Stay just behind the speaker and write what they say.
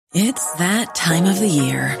It's that time of the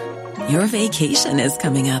year. Your vacation is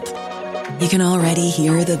coming up. You can already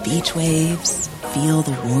hear the beach waves, feel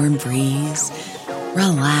the warm breeze,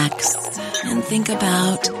 relax, and think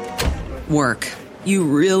about work. You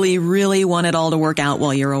really, really want it all to work out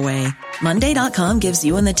while you're away. Monday.com gives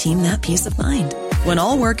you and the team that peace of mind. When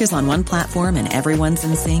all work is on one platform and everyone's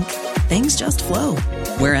in sync, things just flow.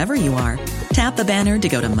 Wherever you are, tap the banner to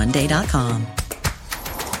go to Monday.com.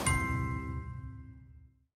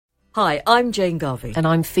 Hi, I'm Jane Garvey. And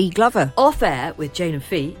I'm Fee Glover. Off Air with Jane and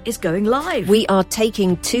Fee is going live. We are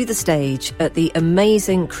taking to the stage at the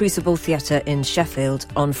amazing Crucible Theatre in Sheffield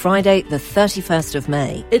on Friday, the 31st of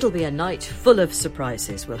May. It'll be a night full of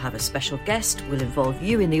surprises. We'll have a special guest, we'll involve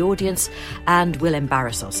you in the audience, and we'll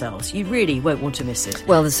embarrass ourselves. You really won't want to miss it.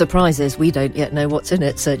 Well, the surprise is we don't yet know what's in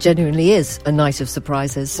it, so it genuinely is a night of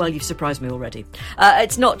surprises. Well, you've surprised me already.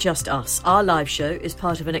 It's not just us. Our live show is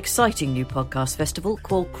part of an exciting new podcast festival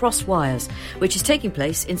called Wires, which is taking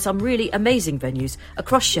place in some really amazing venues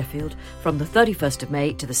across Sheffield from the 31st of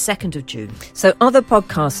May to the 2nd of June. So other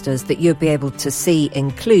podcasters that you'll be able to see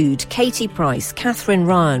include Katie Price, Catherine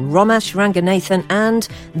Ryan, Romesh Ranganathan and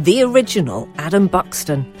the original Adam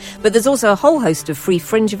Buxton. But there's also a whole host of free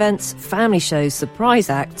fringe events, family shows,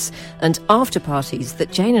 surprise acts and after parties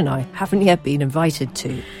that Jane and I haven't yet been invited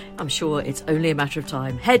to. I'm sure it's only a matter of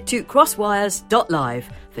time. Head to crosswires.live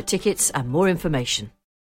for tickets and more information.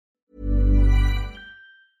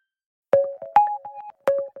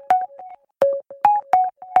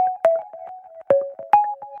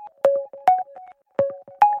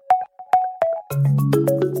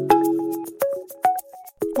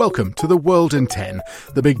 Welcome to The World in 10,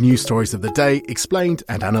 the big news stories of the day explained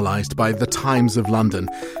and analysed by The Times of London.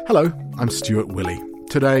 Hello, I'm Stuart Willey.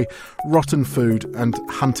 Today, rotten food and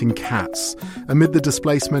hunting cats. Amid the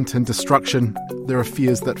displacement and destruction, there are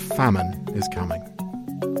fears that famine is coming.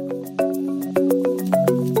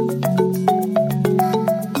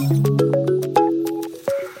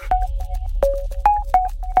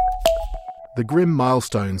 The grim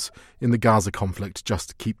milestones in the Gaza conflict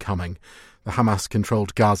just keep coming. The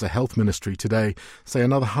Hamas-controlled Gaza Health Ministry today say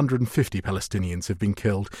another 150 Palestinians have been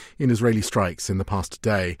killed in Israeli strikes in the past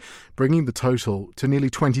day, bringing the total to nearly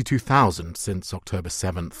 22,000 since October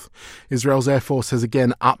 7th. Israel's Air Force has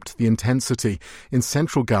again upped the intensity. In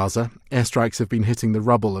central Gaza, airstrikes have been hitting the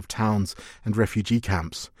rubble of towns and refugee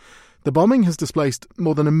camps. The bombing has displaced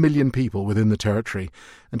more than 1 million people within the territory,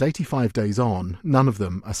 and 85 days on, none of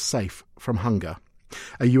them are safe from hunger.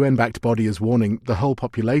 A UN-backed body is warning the whole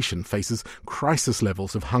population faces crisis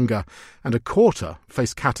levels of hunger, and a quarter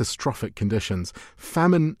face catastrophic conditions.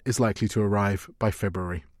 Famine is likely to arrive by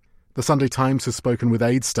February. The Sunday Times has spoken with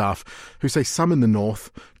aid staff who say some in the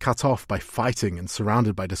north, cut off by fighting and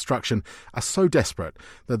surrounded by destruction, are so desperate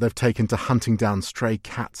that they've taken to hunting down stray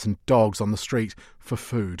cats and dogs on the street for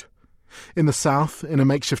food. In the south, in a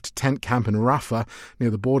makeshift tent camp in Rafah, near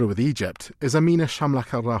the border with Egypt, is Amina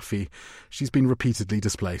Shamlak al-Rafi. She's been repeatedly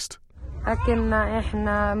displaced.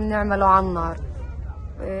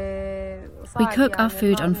 We cook our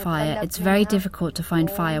food on fire. It's very difficult to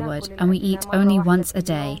find firewood, and we eat only once a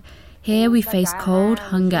day. Here we face cold,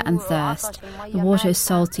 hunger and thirst. The water is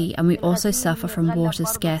salty, and we also suffer from water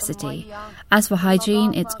scarcity. As for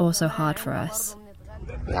hygiene, it's also hard for us.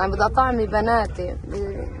 I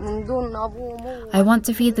want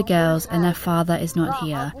to feed the girls and their father is not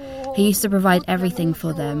here. He used to provide everything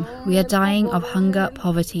for them. We are dying of hunger,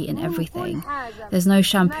 poverty and everything. There's no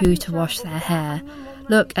shampoo to wash their hair.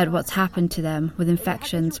 Look at what's happened to them with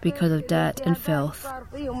infections because of dirt and filth.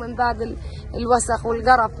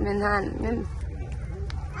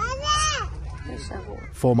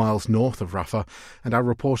 4 miles north of Rafah, and our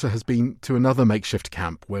reporter has been to another makeshift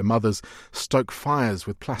camp where mothers stoke fires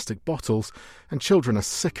with plastic bottles and children are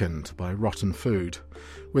sickened by rotten food.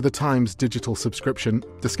 With a Times digital subscription,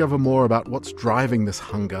 discover more about what's driving this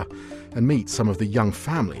hunger and meet some of the young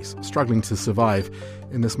families struggling to survive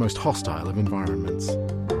in this most hostile of environments.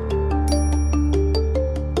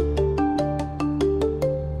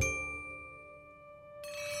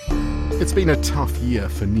 It's been a tough year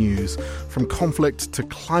for news, from conflict to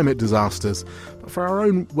climate disasters. But for our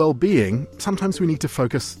own well-being, sometimes we need to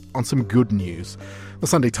focus on some good news. The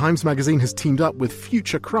Sunday Times magazine has teamed up with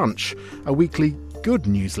Future Crunch, a weekly good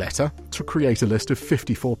newsletter, to create a list of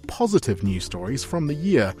 54 positive news stories from the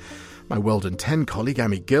year. My World in 10 colleague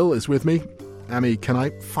Amy Gill is with me. Amy, can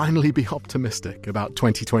I finally be optimistic about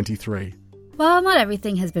 2023? Well, not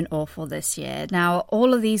everything has been awful this year. Now,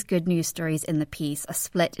 all of these good news stories in the piece are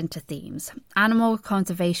split into themes: animal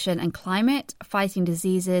conservation and climate, fighting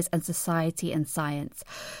diseases, and society and science.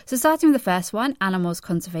 So starting with the first one, animals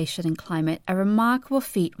conservation and climate, a remarkable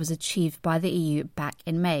feat was achieved by the EU back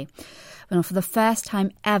in May, when for the first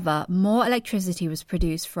time ever, more electricity was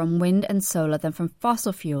produced from wind and solar than from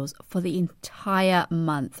fossil fuels for the entire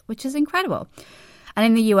month, which is incredible. And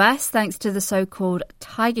in the US, thanks to the so-called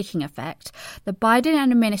Tiger King effect, the Biden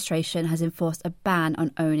administration has enforced a ban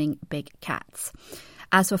on owning big cats.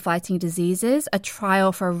 As for fighting diseases, a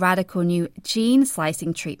trial for a radical new gene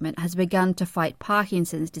slicing treatment has begun to fight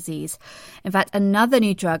Parkinson's disease. In fact, another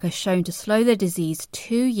new drug has shown to slow the disease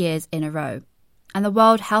 2 years in a row. And the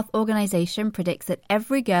World Health Organization predicts that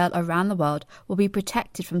every girl around the world will be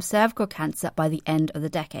protected from cervical cancer by the end of the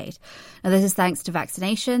decade. Now, this is thanks to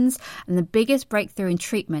vaccinations and the biggest breakthrough in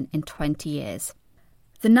treatment in 20 years.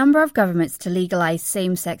 The number of governments to legalize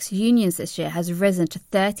same-sex unions this year has risen to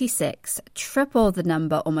 36, triple the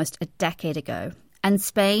number almost a decade ago. And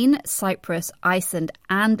Spain, Cyprus, Iceland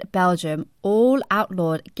and Belgium all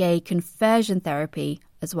outlawed gay conversion therapy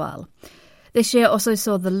as well. This year also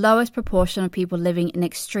saw the lowest proportion of people living in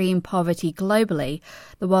extreme poverty globally.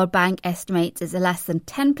 The World Bank estimates it's less than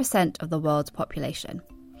 10% of the world's population.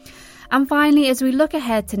 And finally, as we look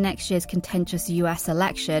ahead to next year's contentious US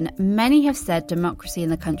election, many have said democracy in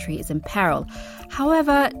the country is in peril.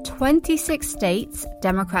 However, 26 states,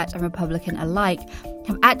 Democrat and Republican alike,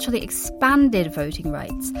 have actually expanded voting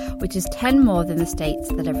rights, which is 10 more than the states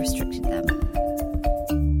that have restricted them.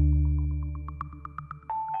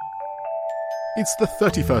 It's the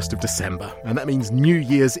 31st of December, and that means New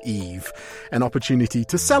Year's Eve, an opportunity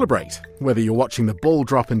to celebrate, whether you're watching the ball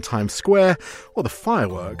drop in Times Square or the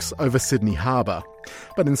fireworks over Sydney Harbour.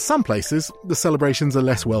 But in some places, the celebrations are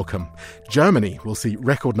less welcome. Germany will see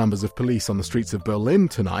record numbers of police on the streets of Berlin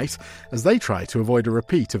tonight as they try to avoid a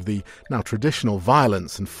repeat of the now traditional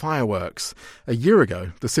violence and fireworks. A year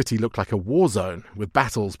ago, the city looked like a war zone, with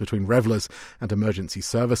battles between revellers and emergency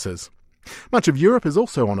services. Much of Europe is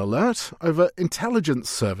also on alert over intelligence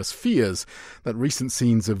service fears that recent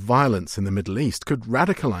scenes of violence in the Middle East could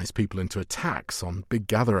radicalise people into attacks on big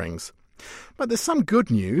gatherings. But there's some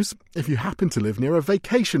good news if you happen to live near a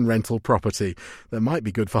vacation rental property that might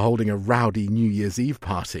be good for holding a rowdy New Year's Eve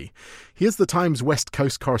party. Here's the Times West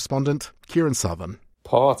Coast correspondent, Kieran Southern.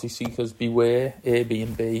 Party seekers beware.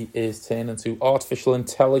 Airbnb is turning to artificial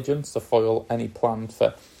intelligence to foil any plan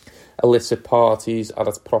for illicit parties at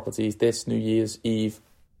its properties this New Year's Eve.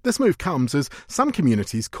 This move comes as some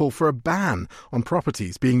communities call for a ban on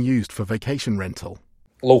properties being used for vacation rental.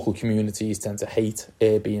 Local communities tend to hate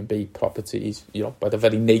Airbnb properties, by their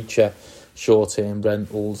very nature. Short-term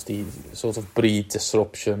rentals, the sort of breed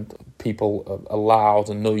disruption. People are loud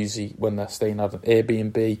and noisy when they're staying at an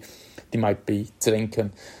Airbnb. They might be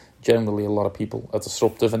drinking. Generally, a lot of people are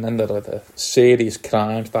disruptive. And then there are the serious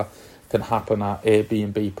crimes that can happen at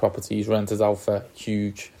Airbnb properties rented out for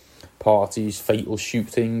huge parties, fatal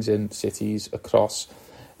shootings in cities across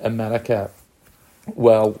America.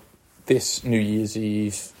 Well, this New Year's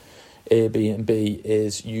Eve, Airbnb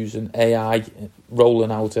is using AI,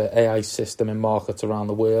 rolling out an AI system in markets around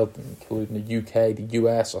the world, including the UK, the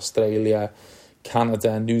US, Australia,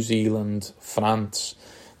 Canada, New Zealand, France,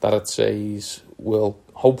 that it says will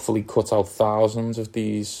hopefully cut out thousands of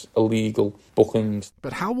these illegal bookings.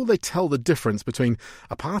 But how will they tell the difference between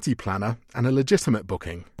a party planner and a legitimate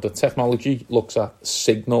booking? The technology looks at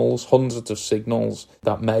signals, hundreds of signals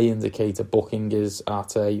that may indicate a booking is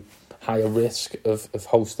at a higher risk of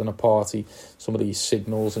hosting a party. Some of these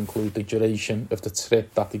signals include the duration of the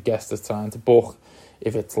trip that the guest is trying to book,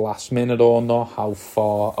 if it's last minute or not, how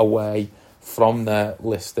far away from the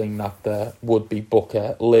listing that the would-be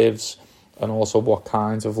booker lives, and also what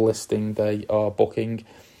kinds of listing they are booking.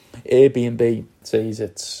 Airbnb says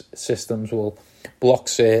its systems will block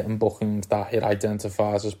certain bookings that it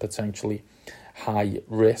identifies as potentially high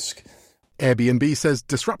risk. Airbnb says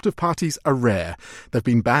disruptive parties are rare. They've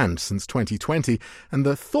been banned since 2020, and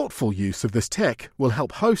the thoughtful use of this tech will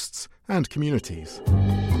help hosts and communities.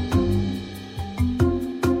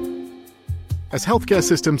 As healthcare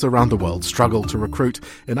systems around the world struggle to recruit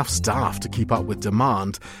enough staff to keep up with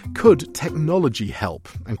demand, could technology help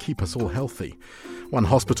and keep us all healthy? One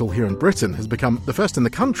hospital here in Britain has become the first in the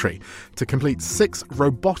country to complete 6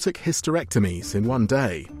 robotic hysterectomies in one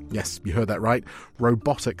day. Yes, you heard that right,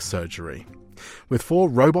 robotic surgery. With 4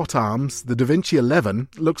 robot arms, the Da Vinci 11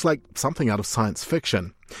 looks like something out of science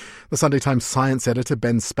fiction. The Sunday Times science editor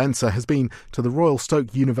Ben Spencer has been to the Royal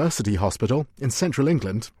Stoke University Hospital in central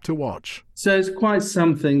England to watch. So it's quite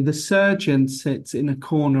something. The surgeon sits in a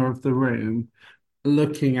corner of the room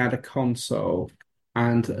looking at a console,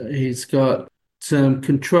 and he's got some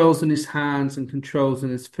controls in his hands and controls in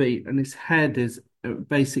his feet, and his head is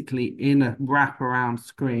basically in a wraparound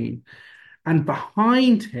screen. And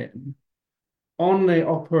behind him, on the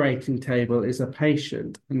operating table, is a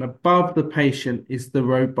patient, and above the patient is the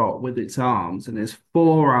robot with its arms, and it's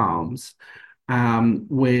 4 arms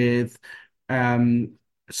with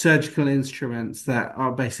surgical instruments that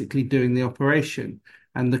are basically doing the operation.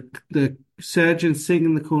 And the surgeon sitting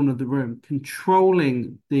in the corner of the room,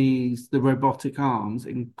 controlling the robotic arms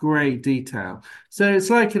in great detail. So it's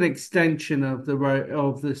like an extension of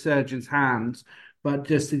the surgeon's hands, but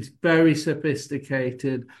just these very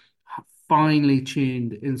sophisticated, finely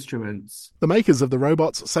tuned instruments. The makers of the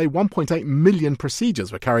robots say 1.8 million procedures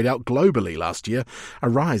were carried out globally last year, a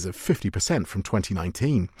rise of 50% from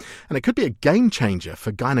 2019. And it could be a game changer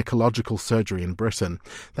for gynecological surgery in Britain.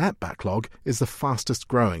 That backlog is the fastest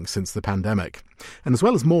growing since the pandemic. And as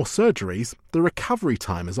well as more surgeries, the recovery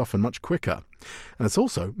time is often much quicker. And it's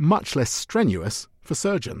also much less strenuous for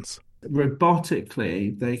surgeons.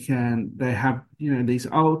 Robotically, they have these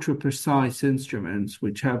ultra precise instruments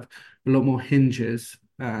which have a lot more hinges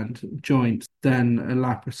and joints than a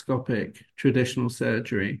laparoscopic traditional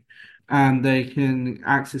surgery, and they can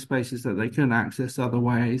access spaces that they couldn't access other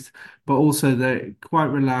ways, but also they're quite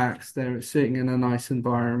relaxed. They're sitting in a nice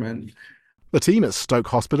environment. The team at Stoke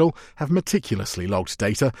Hospital have meticulously logged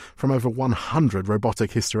data from over 100 robotic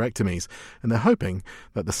hysterectomies, and they're hoping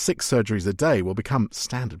that the 6 surgeries a day will become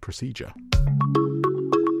standard procedure.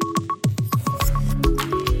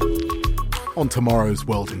 On tomorrow's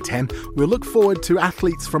World in 10, we'll look forward to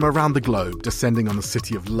athletes from around the globe descending on the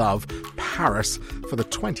city of love, Paris, for the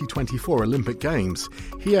 2024 Olympic Games.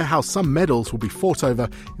 Hear how some medals will be fought over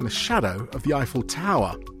in the shadow of the Eiffel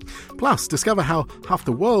Tower. Plus, discover how half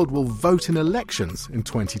the world will vote in elections in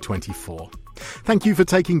 2024. Thank you for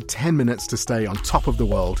taking 10 minutes to stay on top of the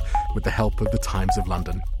world with the help of the Times of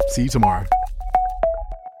London. See you tomorrow.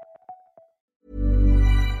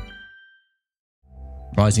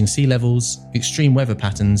 Rising sea levels, extreme weather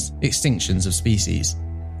patterns, extinctions of species.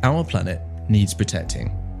 Our planet needs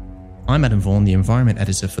protecting. I'm Adam Vaughan, the Environment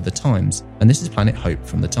Editor for The Times, and this is Planet Hope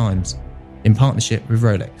from The Times, in partnership with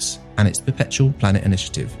Rolex and its Perpetual Planet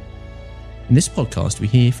Initiative. In this podcast, we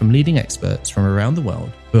hear from leading experts from around the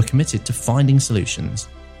world who are committed to finding solutions.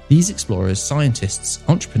 These explorers, scientists,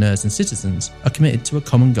 entrepreneurs and citizens are committed to a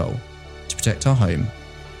common goal: to protect our home,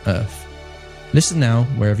 Earth. Listen now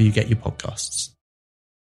wherever you get your podcasts.